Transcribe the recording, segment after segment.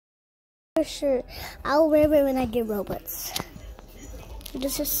for sure. I'll wear it when I get Robux.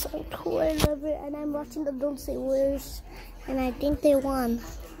 This is so cool. I love it. And I'm watching the Don't Say Words. And I think they won.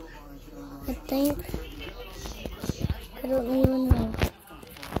 I don't even know.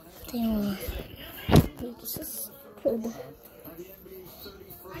 They won. This is good.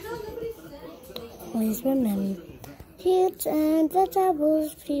 Always remember. Kids and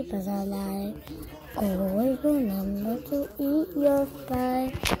vegetables, people are alive. Always remember to eat your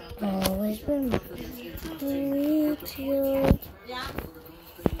pie. Always remember to eat your.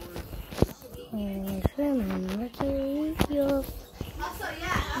 Always remember to eat your.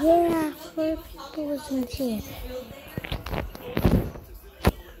 Yeah, for people wasn't here.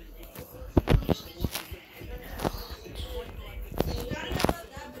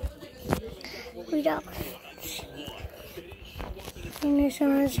 We don't. And there's so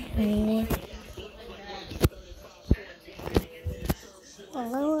much money.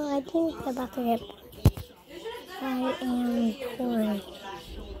 Oh, I think it's about to get. I am recording.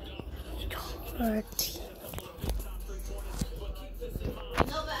 I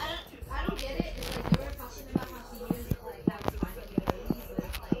don't get it. It's like you were talking about how she used like that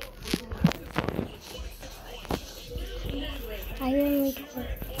I am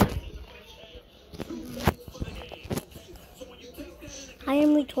recording. I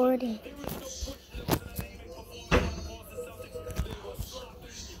am recording.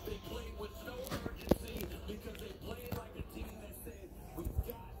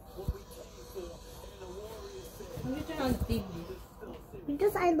 When you turn on the TV.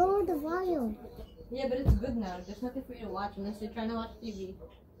 Because I lowered the volume. Yeah, but it's good now. There's nothing for you to watch unless you're trying to watch TV.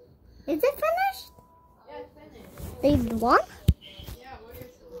 Is it finished? Yeah, it's finished. They won? Yeah,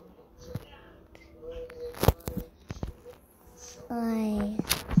 Warriors still I.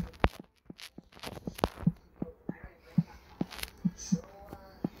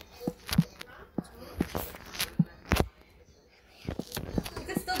 You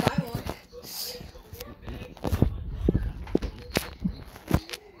can still buy one.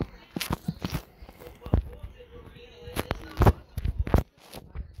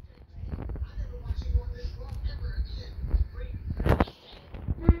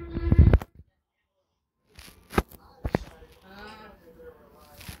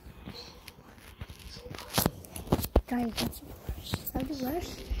 Guys, that's worse. That's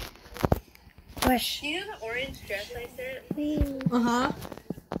worse. Worse. You know the orange dress I said? Uh-huh.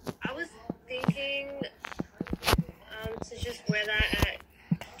 I was thinking to just wear that at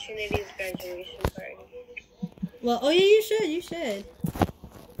Trinity's graduation party. Well, oh yeah, you should.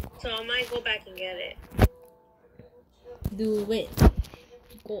 So I might go back and get it. Do it.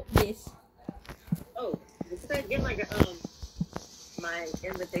 Go this. Oh, did I get like my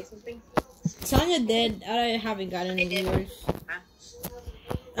invitation thing? Sonya did. I haven't gotten any of yours.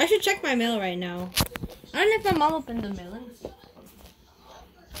 I should check my mail right now. I don't know if my mom opened the mail. Let me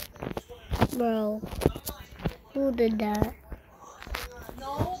see. Bro, who did that?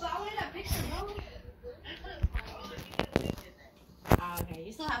 No, but I wanted that picture, bro. Okay,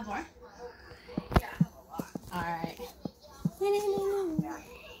 you still have more? Yeah, alright.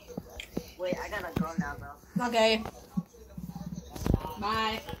 Wait, I gotta go now though. Okay.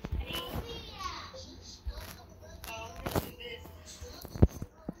 Bye.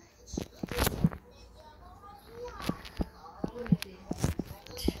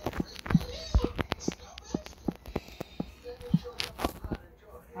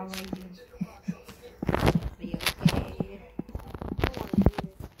 How are you? Are you okay?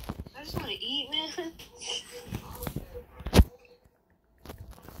 I just wanna eat, man.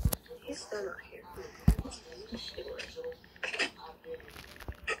 He's still not here.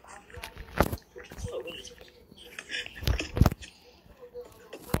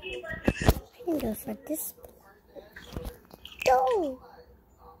 I can go for this. Go!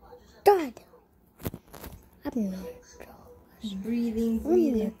 God! I'm not. Just breathing, I'm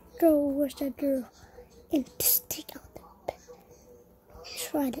breathing. gonna go watch that girl and just take out the bed.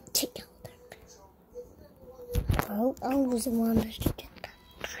 Try to take out the bed. I was the one that should get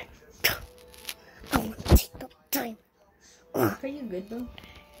that. I want to take the time. Are you good, bro?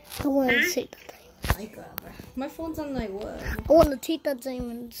 I want to take the time. My God, bro. My phone's on like what? I want to take that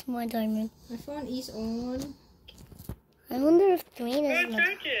diamond. It's my diamond. My phone is on I wonder if Dwayne Go is my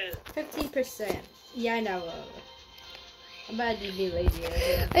charge it. 50%. Yeah, I know. I'm about to be lazy. I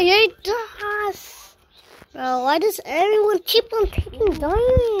hate us. Bro, why does everyone keep on taking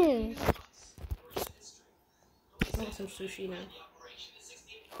diamonds? I want some sushi now.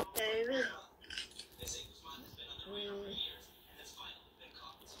 David.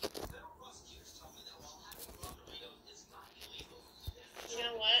 You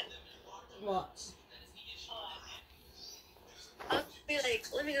know what? What? I'll be like,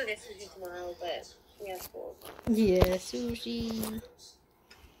 let me go get sushi tomorrow, but yeah, cool. Yeah, sushi.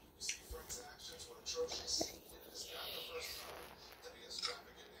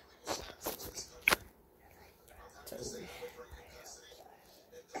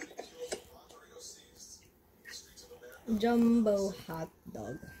 Jumbo hot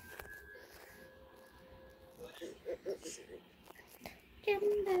dog.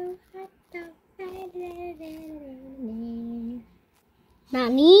 Jumbo hot dog.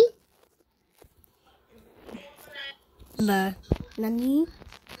 Nani? The Nani?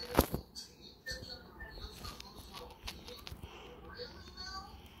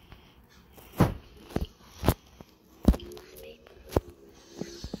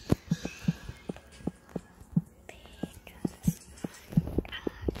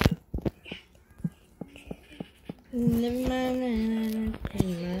 Never mind.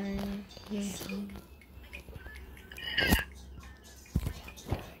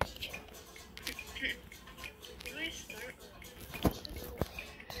 Do I start?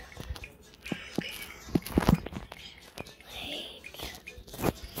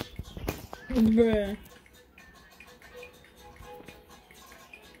 Bruh.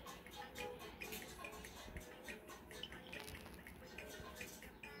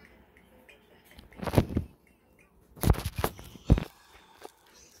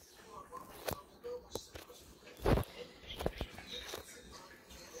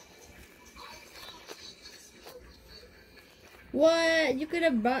 What? You could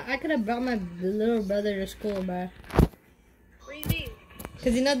have brought. I could have brought my little brother to school, bruh. What do you mean?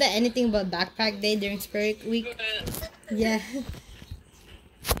 Cause you know that anything but backpack day during Spirit Week. Yeah, That's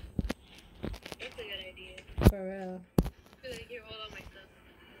a good idea. for real. I feel like here, hold on my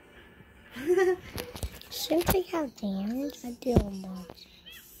stuff. Shouldn't they have damage? I do much.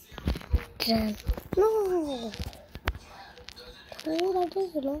 Then no. Cool, I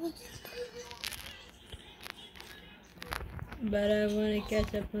just lost. But I wanna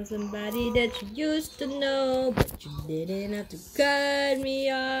catch up on somebody that you used to know, but you didn't have to cut me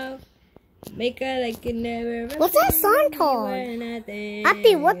off. Make her like you never. What's that song you called? were nothing.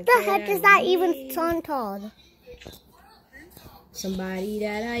 Happy, what the Say heck I is that need even song called? Somebody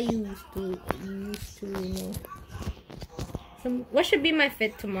that I used to know. What should be my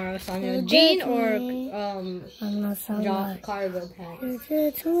fit tomorrow, Sonia? Jean or I'm not so John much. cargo pants? You're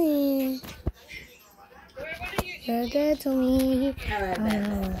good to me. You're good to me. Alright,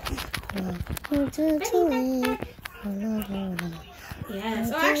 You're good to me. yeah.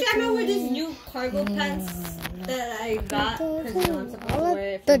 So actually, I'm gonna wear these new cargo pants that I got because I'm supposed to wear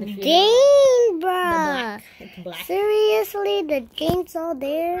it for The the funeral. game, The bruh. black. It's black. Seriously, the game's all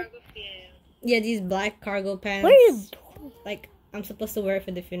there. Yeah. Yeah, these black cargo pants. What are you doing? Like, I'm supposed to wear it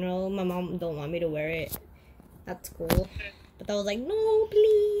for the funeral. My mom don't want me to wear it. That's cool. But I was like, no,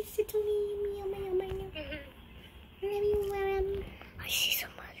 please. It's only me. Let me wear 'em. I see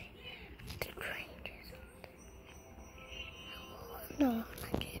somebody. The strangers. No,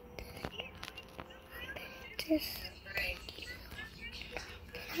 I can't. Just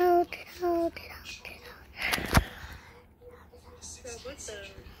get out. So what the?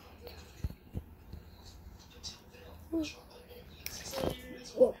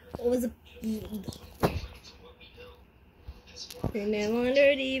 What was it? And I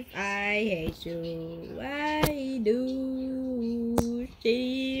wondered if I hate you. I do.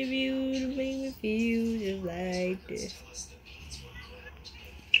 Shave you to make me feel just like this.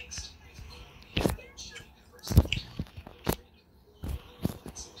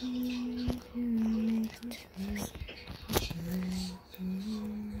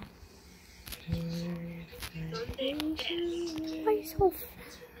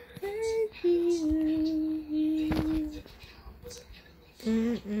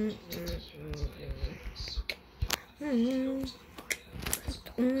 Why are you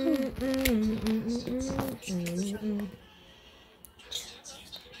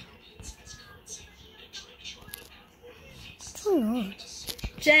so on?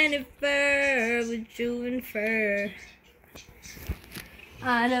 Jennifer with you and fur.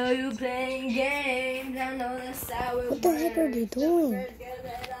 I know you playing games. I know that's how it What the heck are they doing? works.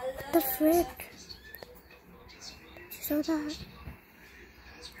 What the frick? You saw that?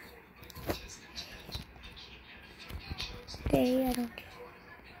 Okay, I don't care.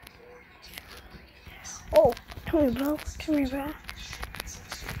 Oh, come here, bro. Come here, bro.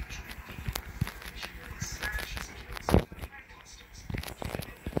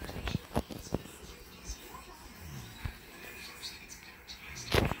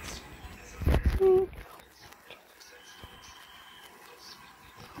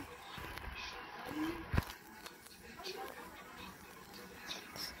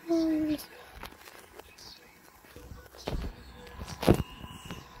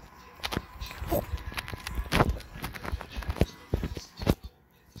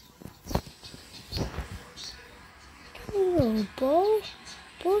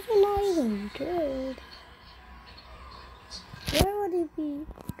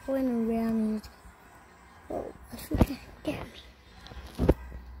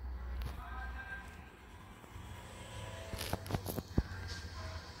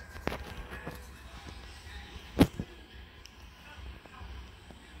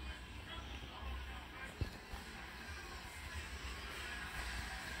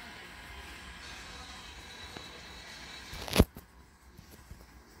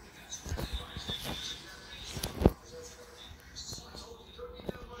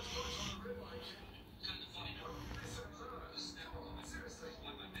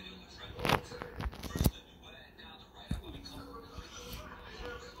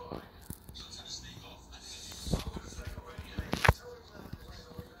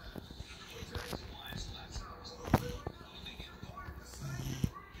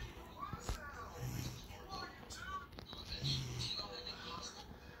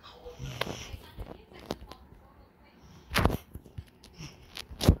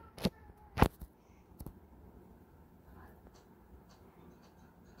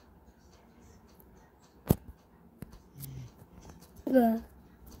 Yeah.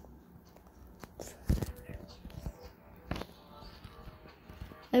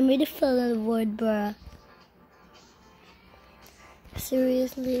 I made a fill in the void, bruh.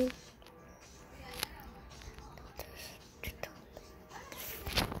 Seriously?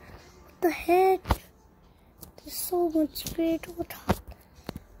 What the heck? There's so much spiritual talk.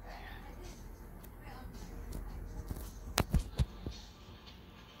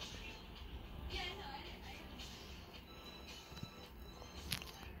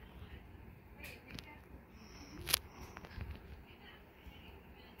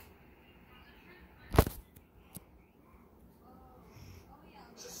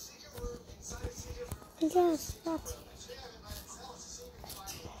 Yes, that's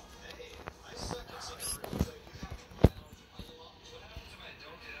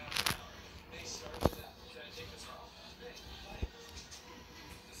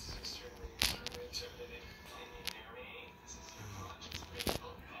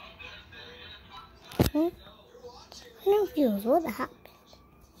I'm confused. What happened?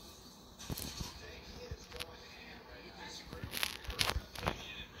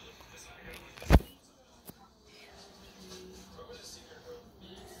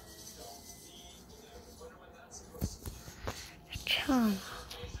 Chum.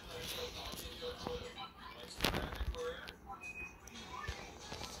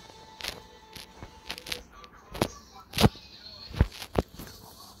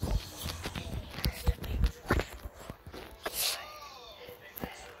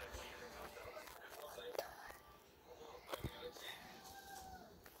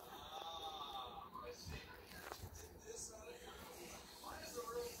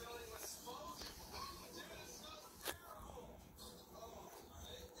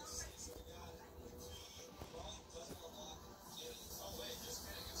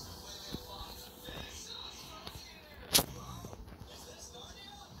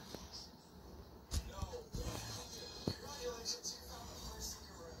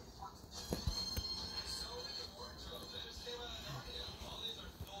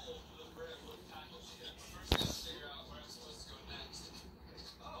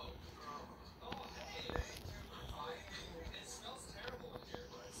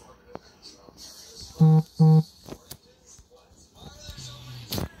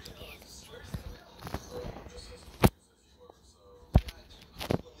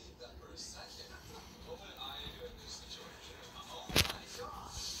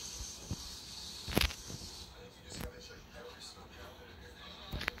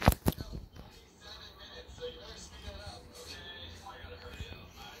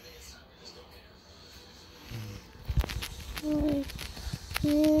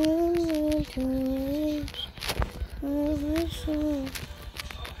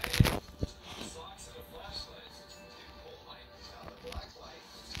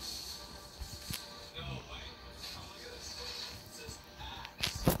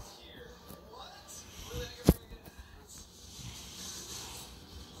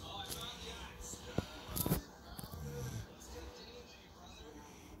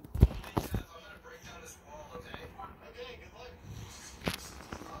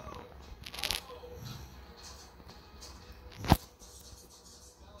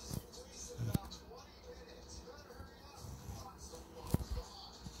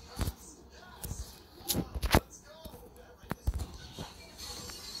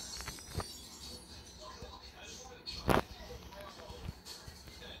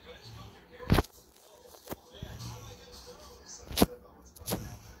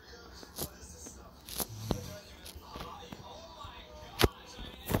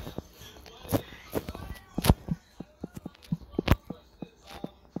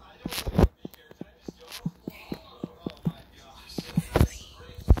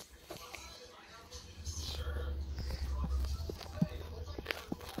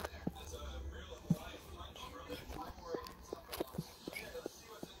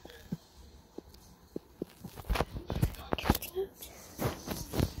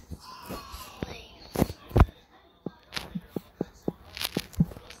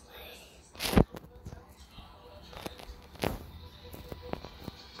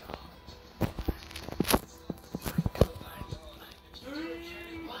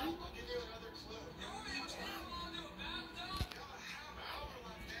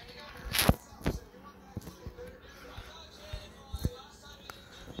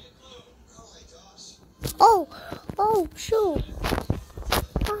 Oh, shoot.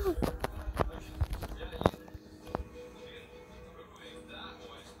 Oh.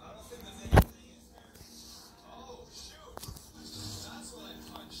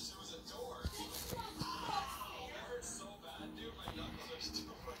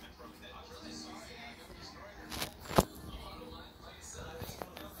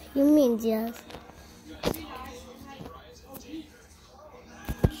 You mean yes?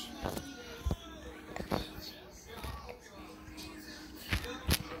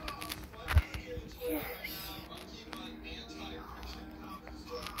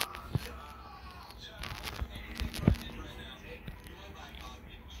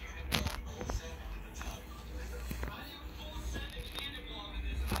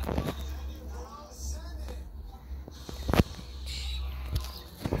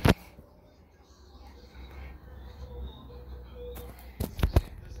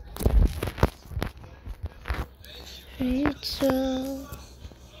 Rachel.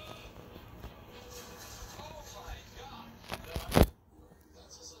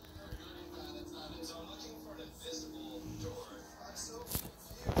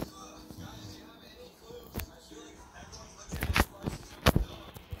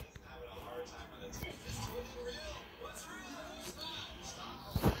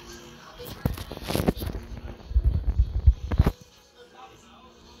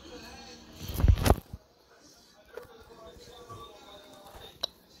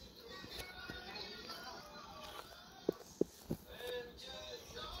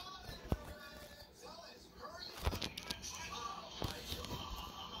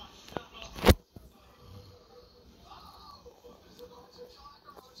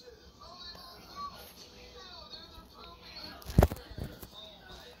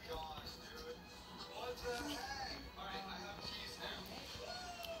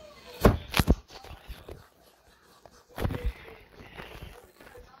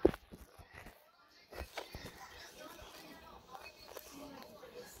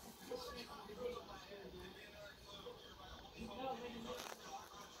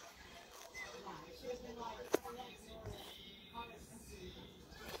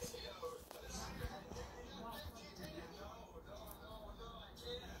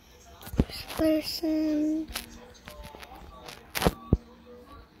 Person.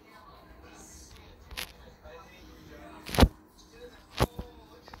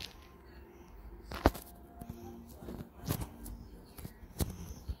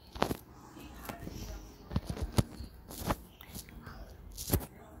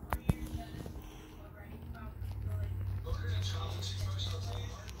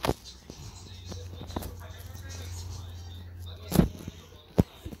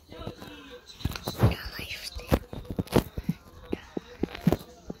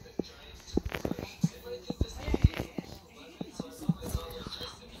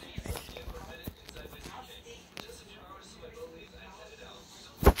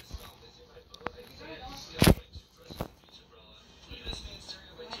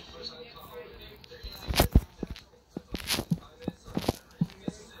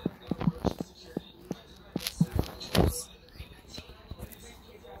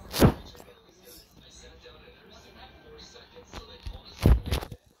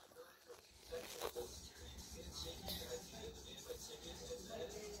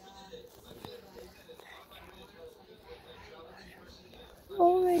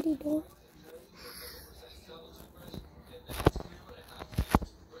 Already done.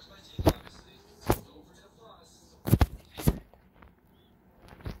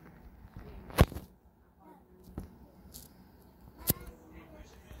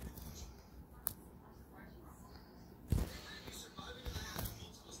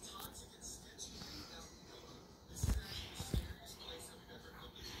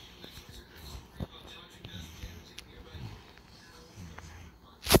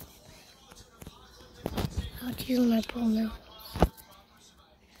 I'll use my ball now.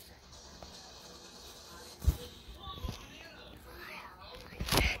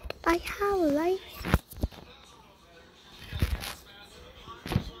 I have a life.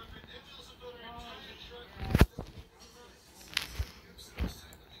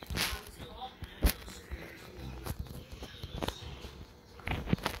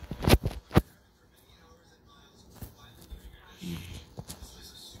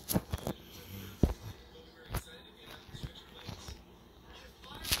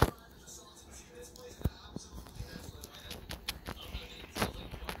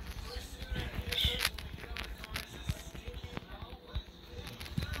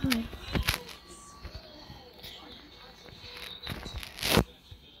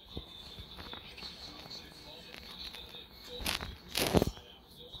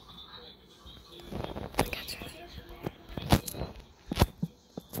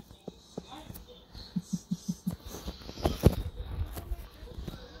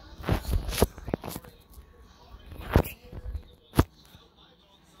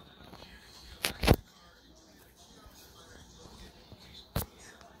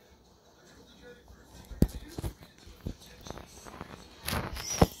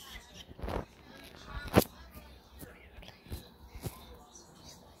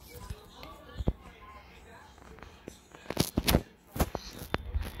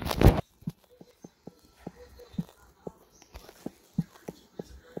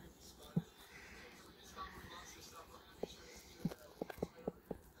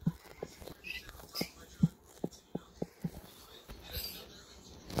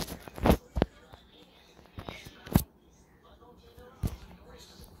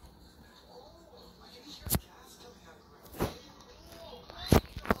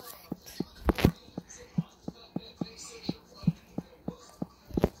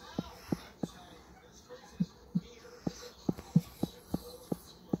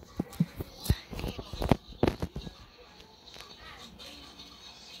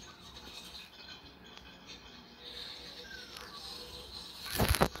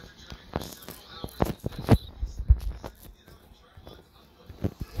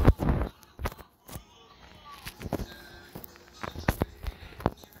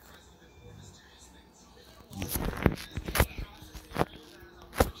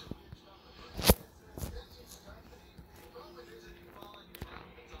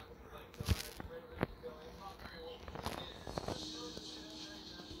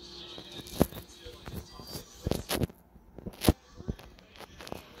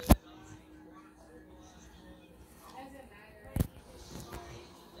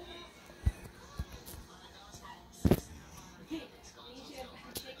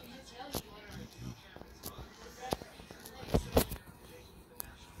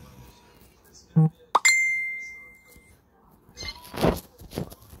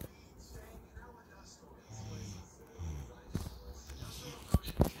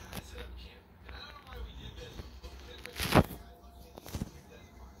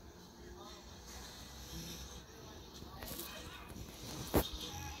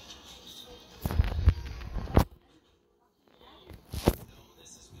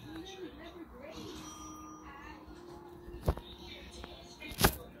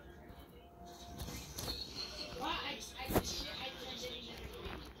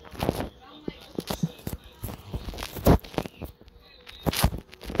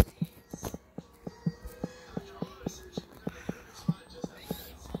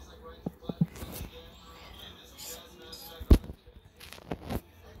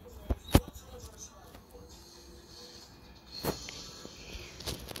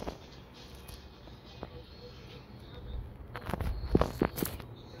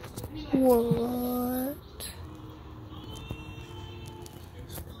 What?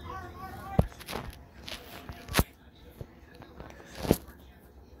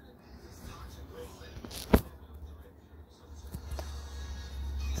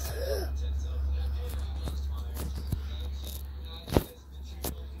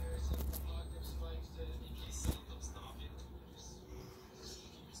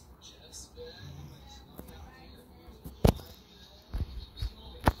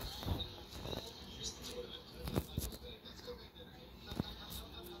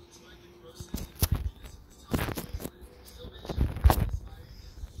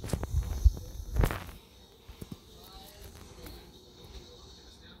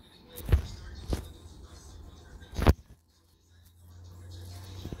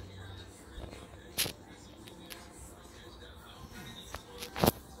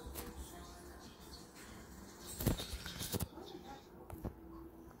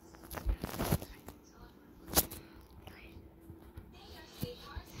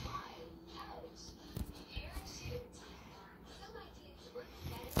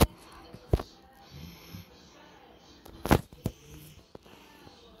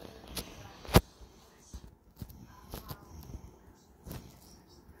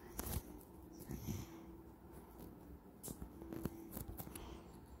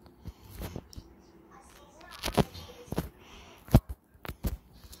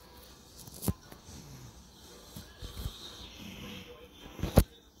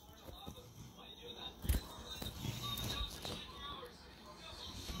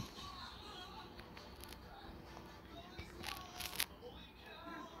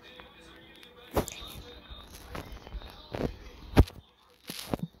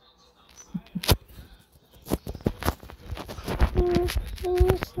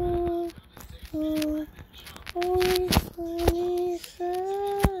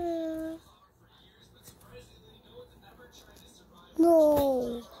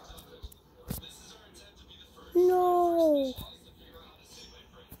 No. No.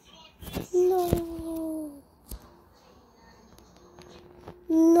 No.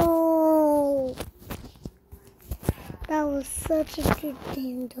 No. That was such a good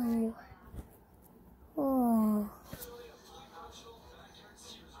game, though. Oh.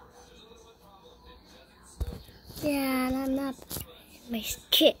 Yeah, and I'm not my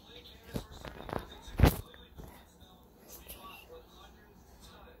kid.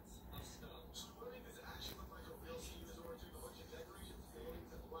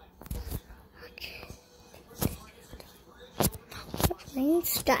 Playing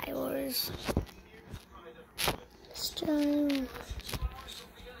Star Wars. Star Wars.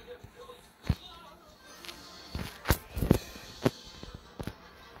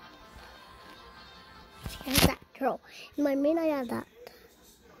 Here's that girl. In my main, I have that.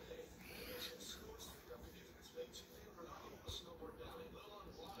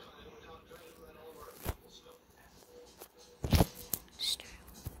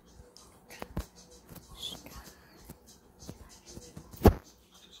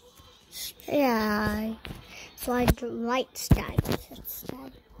 Yeah, so I like Star Wars.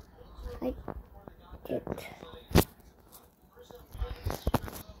 I did.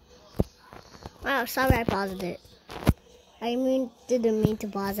 Wow, sorry I paused it. Didn't mean to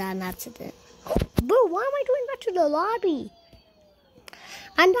pause that on accident. Bro, why am I going back to the lobby?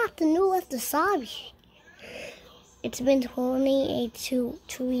 I'm not the new at the lobby. It's been 28 to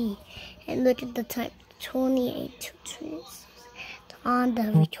 3. And look at the time. 28 to 3. On the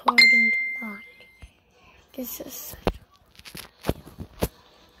recording log. This is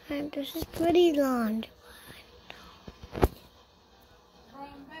pretty long.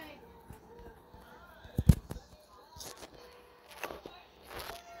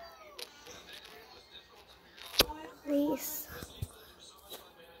 Please.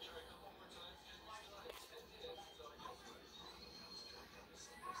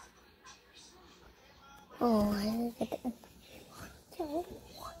 Oh, I didn't get it.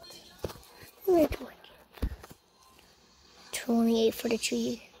 Wait. 28 for the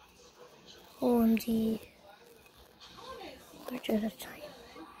tree. OMG. Where's the time?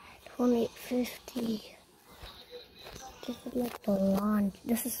 28:50. This is like the lawn.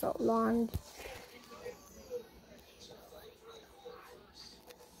 This is so long.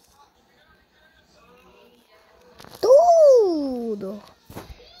 Dude!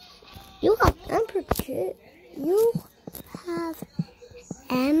 You have Emperor Kit. You have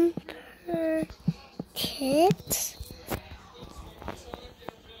Emperor Kit.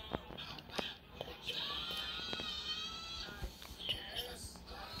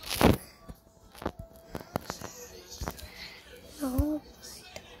 Oh my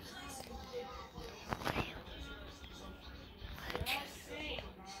God.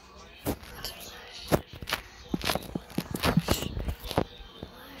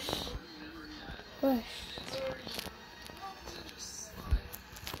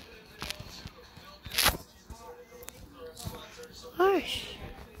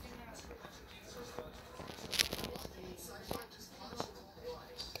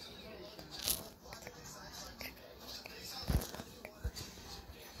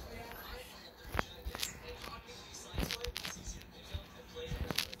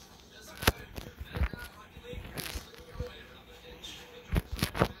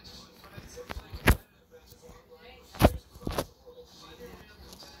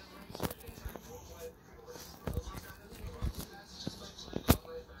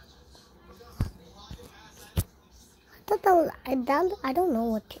 thought that was I don't know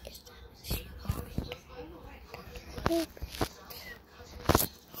what it is.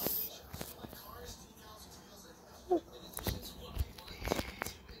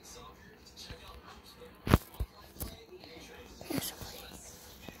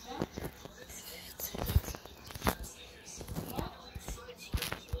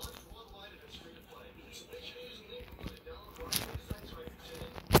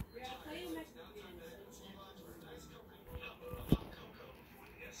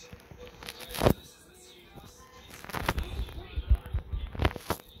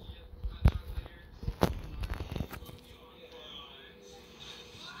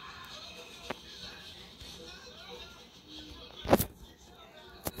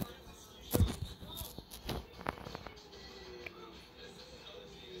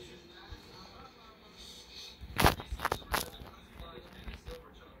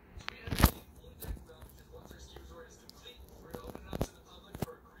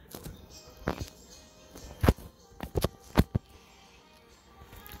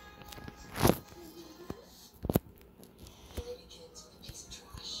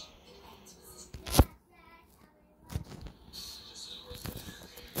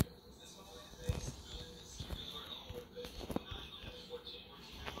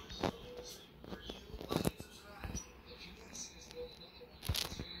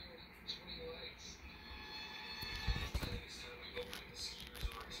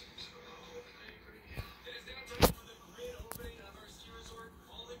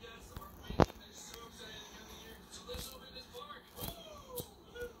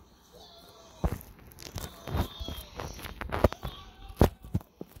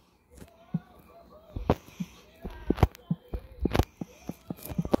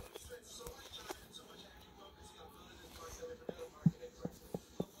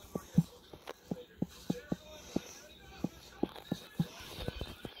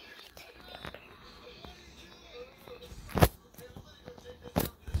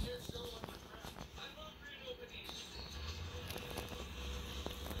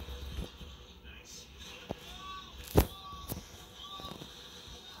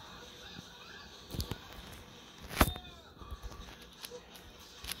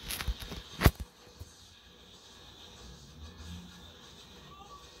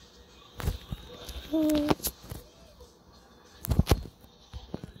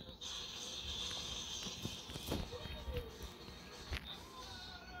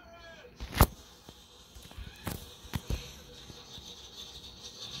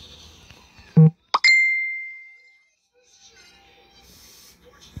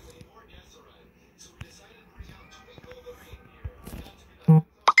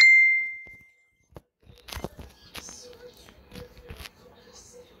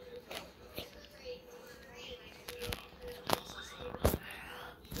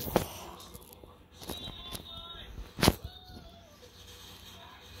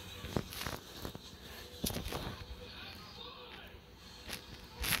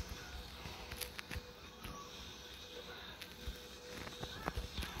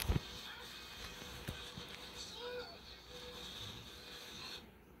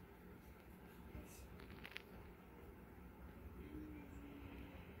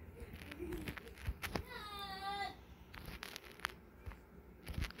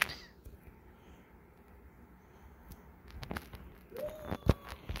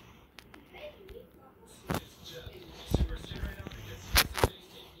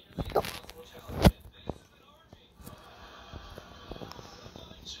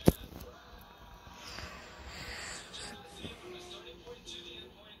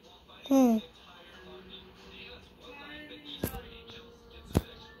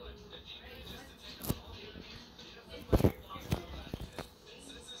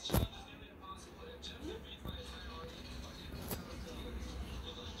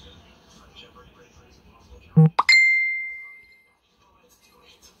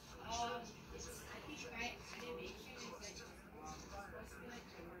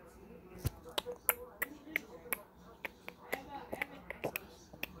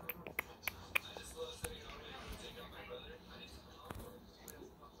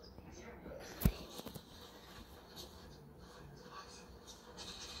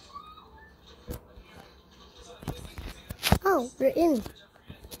 Oh, we're in.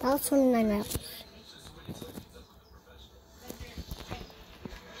 That was 29 hours.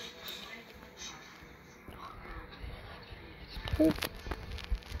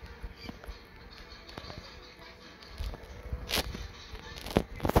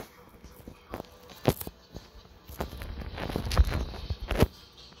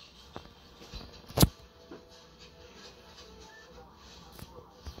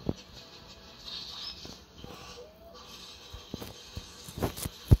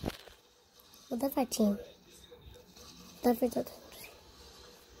 What if I team? What if I do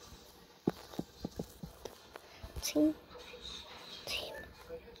team? Team.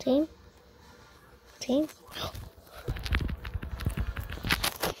 Team. Team.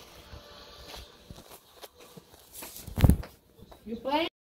 You play?